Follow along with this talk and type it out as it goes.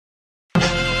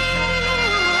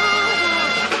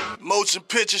Motion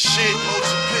picture shit.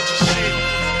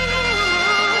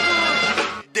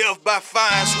 Death by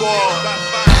Fine Squad.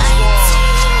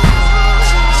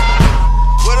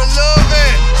 Where the love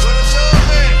at?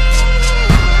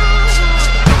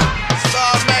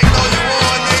 Star Magnolia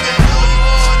one, nigga.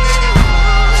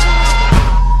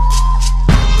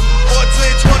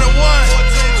 1421.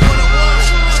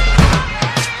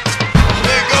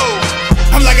 Let go.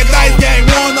 I'm like a dice game,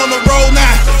 one on the road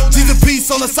now. Jesus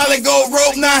piece on a solid gold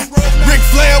rope now. Ric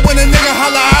Flair when a nigga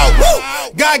holler out. Woo!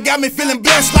 God got me feeling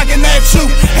blessed like an that shoe.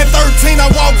 At 13 I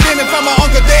walked in and found my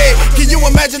uncle dead. Can you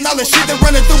imagine all the shit that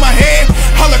running through my head?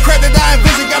 All the crap that I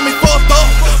envisioned got me fucked up.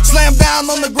 Slammed down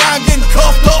on the ground getting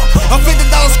cuffed up. A $50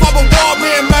 squabble wall me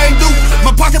and man do.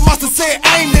 My pocket monster said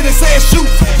aim, then it said shoot.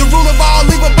 The rule of all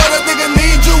evil, but a nigga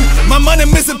need you. My money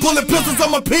missing, pulling pistols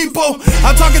on my people.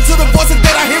 I'm talking to the voices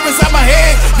that I hear inside my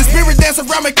head. The spirit dancing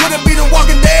around me couldn't be the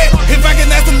Walking Dead. If I can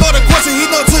ask the Lord a question, he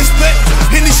know to expect.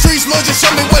 In these streets, Lord, just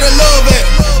show me where the love at.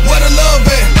 Where the love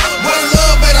at? Where the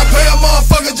love at? I pray a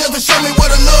motherfucker just to show me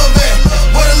where the love at.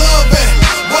 Where the love at?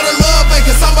 Where the love at?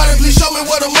 Can somebody please show me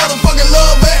where the motherfucking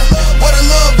love at? Where the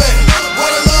love at?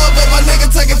 Where the love at? My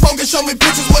nigga taking focus, show me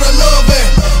pictures where the love at.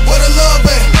 Where the love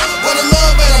at? Where the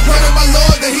love at? I pray to my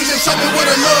Lord that he just show me where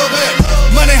the love at.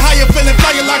 Money, how you feeling?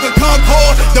 Flying like a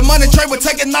Concorde. The money train was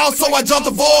taking off, so I jumped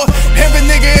aboard. Every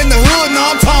nigga in the hood,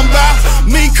 know I'm talking about.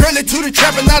 Me, Curly, to the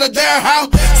trapping out of their house.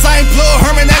 Same plug,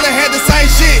 Herman, and I had the same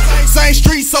shit. Same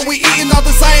street, so we eating off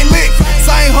the same lick.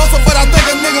 Same hustle, but I think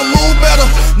a nigga move better.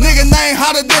 Nigga name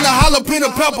hotter than a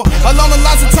jalapeno pepper. Along the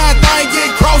lines of time, thing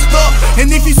get crossed up. And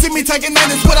if you see me taking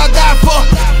that, it's what I die for.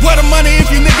 Where the money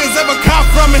if you niggas ever cop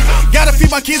from it? Gotta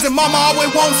feed my kids and mama always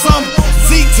want some.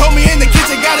 Zeke told me in the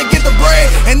kitchen, gotta get the bread.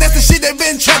 And that's the shit that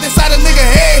been trapped inside a nigga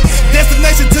head.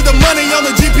 Destination to the money on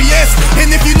the GPS. And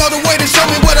if you know the way, to show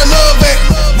me where the love at.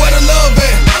 Where the love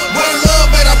at? Where the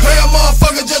love at? I pray a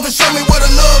motherfucker just to show me where the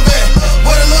love at.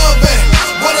 Where the love at?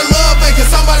 Where the love at? Can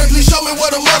somebody please show me where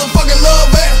the motherfucking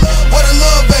love at? Where the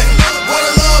love at? Where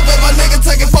the love at? My nigga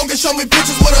taking focus, show me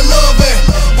pictures where the love at.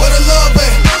 Where the love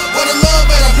at? Where the love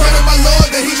at? I pray to my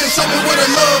Lord that he just show me where the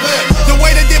love at. The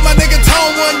way they did my nigga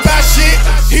Tone wasn't by shit.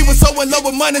 He was so in love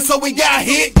with money, so we got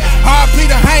hit. R.I.P.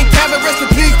 to Hank Cabin, rest in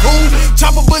peace, cool.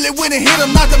 Chop a bullet when it hit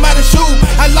him, knocked him out of shoe.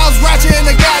 I lost Ratchet in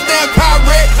a goddamn car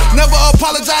wreck. Never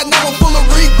apologize, never full of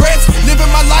regrets. Living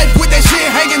my life with that shit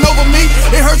hanging over me.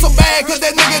 It hurt so bad, cause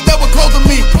that nigga that was close to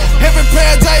me. Every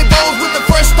pair of J-Bows with the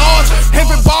fresh stars.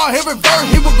 Every bar, every verse,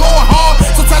 he was going hard.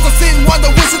 Sometimes I sit and wonder,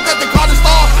 wishing that the car to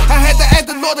start. I had to ask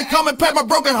the Lord to come and pat my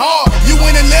broken heart. You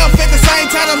went and left at the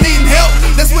same time, I'm needing help.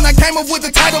 That's when I came up with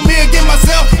the title, me again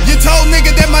myself. You told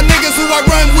nigga that my niggas who I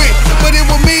run with, but it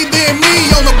was me being me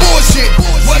on the bullshit.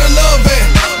 Where the love at?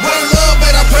 Where the love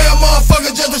at? I pray a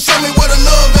motherfucker just to show me where the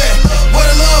love at. Where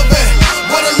the love at?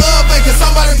 Where the love at? Can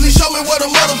somebody please show me where the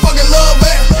motherfucking love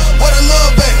at? Where the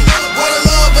love at? Where the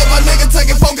love at? My nigga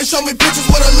taking focus, show me pictures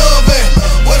where the love at.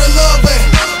 Where the love at?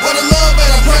 Where the love at?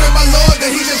 I pray to my Lord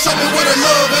that he just show me where the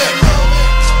love at.